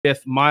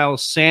with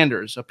Miles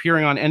Sanders.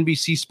 Appearing on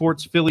NBC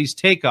Sports Phillies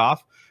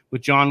Takeoff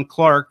with John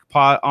Clark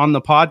on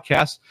the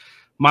podcast,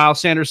 Miles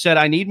Sanders said,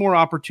 "I need more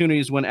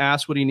opportunities" when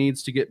asked what he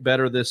needs to get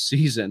better this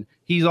season.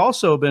 He's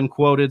also been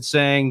quoted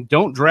saying,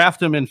 "Don't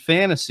draft him in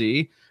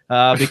fantasy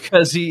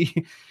because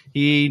he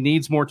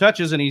needs more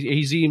touches," and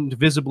he seemed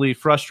visibly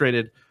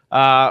frustrated.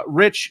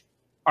 Rich,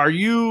 are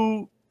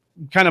you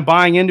kind of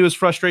buying into his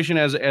frustration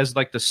as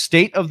like the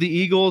state of the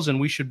Eagles, and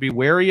we should be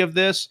wary of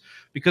this?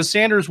 Because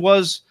Sanders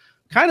was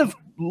kind of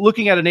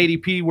looking at an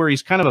ADP where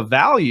he's kind of a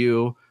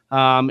value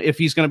if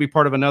he's going to be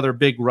part of another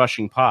big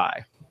rushing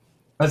pie.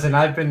 Listen,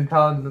 I've been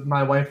telling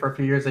my wife for a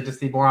few years I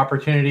just need more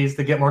opportunities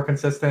to get more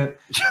consistent.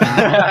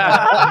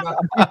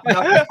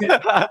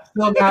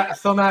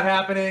 Still not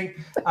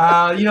happening.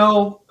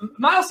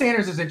 Miles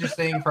Sanders is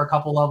interesting for a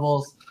couple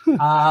levels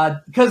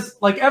because,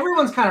 like,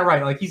 everyone's kind of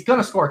right. Like, he's going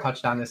to score a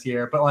touchdown this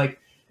year, but, like,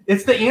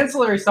 it's the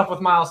ancillary stuff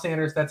with Miles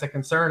Sanders that's a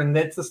concern, and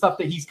that's the stuff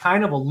that he's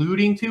kind of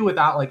alluding to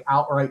without, like,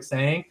 outright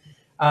saying.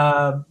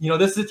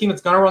 This is a team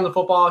that's going to run the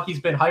football. He's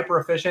been hyper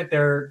efficient.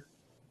 The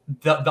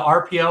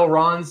RPO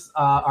runs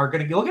are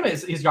going to be, look at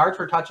his yards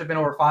per touch have been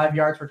over 5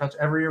 yards per touch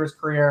every year of his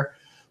career.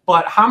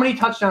 But how many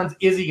touchdowns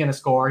is he going to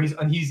score? He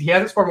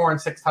hasn't scored more than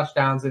 6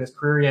 touchdowns in his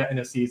career yet in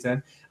a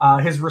season.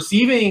 His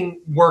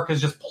receiving work has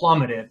just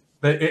plummeted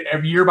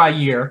year by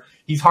year.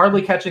 He's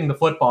hardly catching the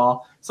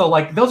football. So,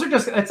 like,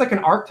 it's like an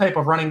archetype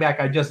of running back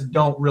I just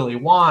don't really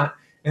want.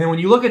 And then when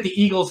you look at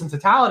the Eagles in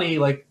totality,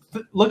 like,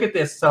 look at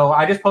this. So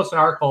I just posted an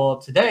article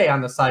today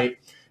on the site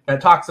that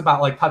talks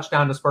about, like,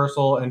 touchdown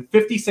dispersal, and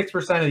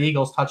 56% of the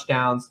Eagles'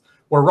 touchdowns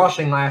were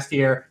rushing last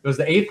year. It was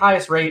the 8th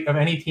highest rate of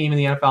any team in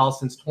the NFL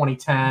since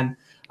 2010.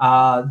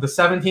 The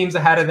 7 teams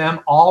ahead of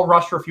them all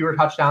rushed for fewer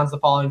touchdowns the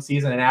following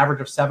season, an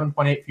average of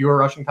 7.8 fewer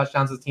rushing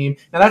touchdowns as a team.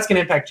 Now, that's going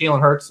to impact Jalen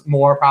Hurts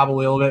more,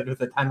 probably a little bit, with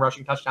the 10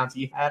 rushing touchdowns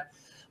he had.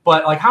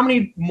 But, like, how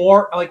many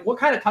more, like, what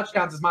kind of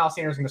touchdowns is Miles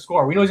Sanders going to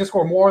score? We know he's going to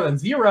score more than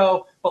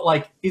 0, but,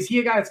 like, is he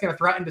a guy that's going to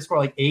threaten to score,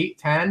 like, 8,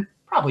 10?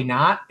 Probably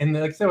not. And,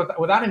 like I said,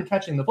 without him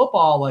catching the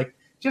football, like,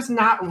 just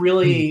not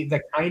really the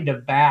kind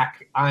of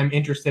back I'm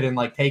interested in,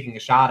 like, taking a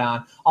shot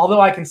on.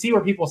 Although I can see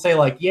where people say,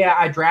 like, yeah,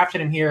 I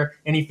drafted him here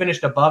and he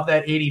finished above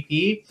that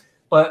ADP.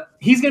 But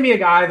he's going to be a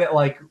guy that,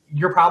 like,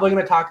 you're probably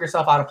going to talk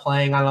yourself out of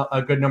playing on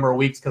a good number of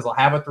weeks because he'll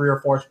have a 3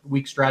 or 4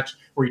 week stretch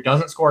where he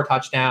doesn't score a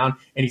touchdown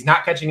and he's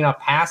not catching enough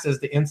passes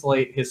to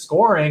insulate his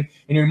scoring.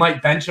 And you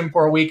might bench him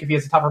for a week if he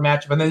has a tougher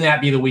matchup, and then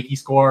that'd be the week he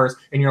scores.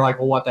 And you're like,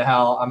 well, what the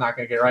hell? I'm not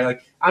going to get it right.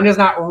 Like, I'm just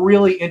not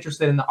really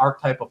interested in the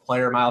archetype of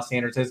player Miles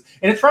Sanders is.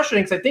 And it's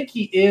frustrating because I think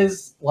he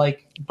is,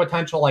 like,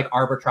 potential, like,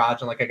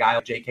 arbitrage and, like, a guy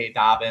like J.K.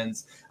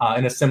 Dobbins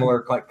in a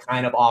similar, like,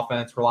 kind of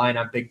offense, relying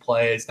on big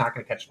plays, not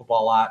going to catch the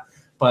ball a lot.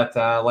 But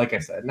like I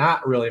said,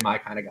 not really my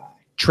kind of guy.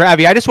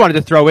 Travi, I just wanted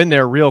to throw in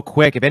there real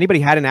quick. If anybody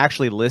hadn't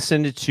actually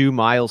listened to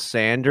Miles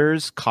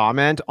Sanders'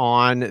 comment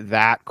on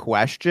that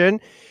question,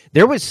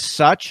 there was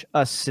such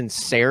a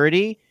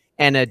sincerity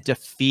and a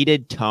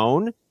defeated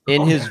tone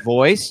in his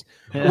voice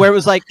where it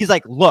was like, he's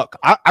like, look,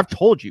 I've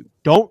told you,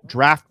 don't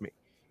draft me.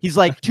 He's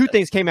like, 2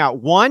 things came out.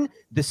 1,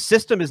 the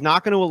system is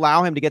not going to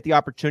allow him to get the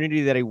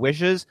opportunity that he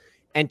wishes.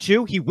 And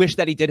 2, he wished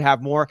that he did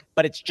have more,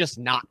 but it's just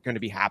not going to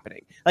be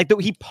happening. Like,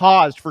 he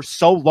paused for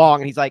so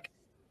long, and he's like,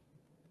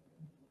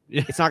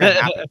 it's not going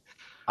to happen.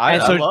 I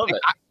love it.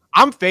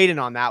 I'm fading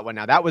on that one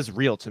now. That was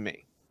real to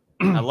me.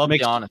 I love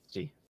the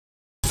honesty.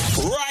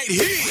 Right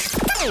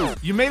here.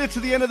 You made it to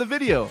the end of the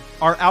video.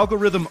 Our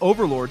algorithm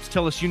overlords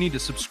tell us you need to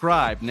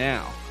subscribe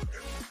now.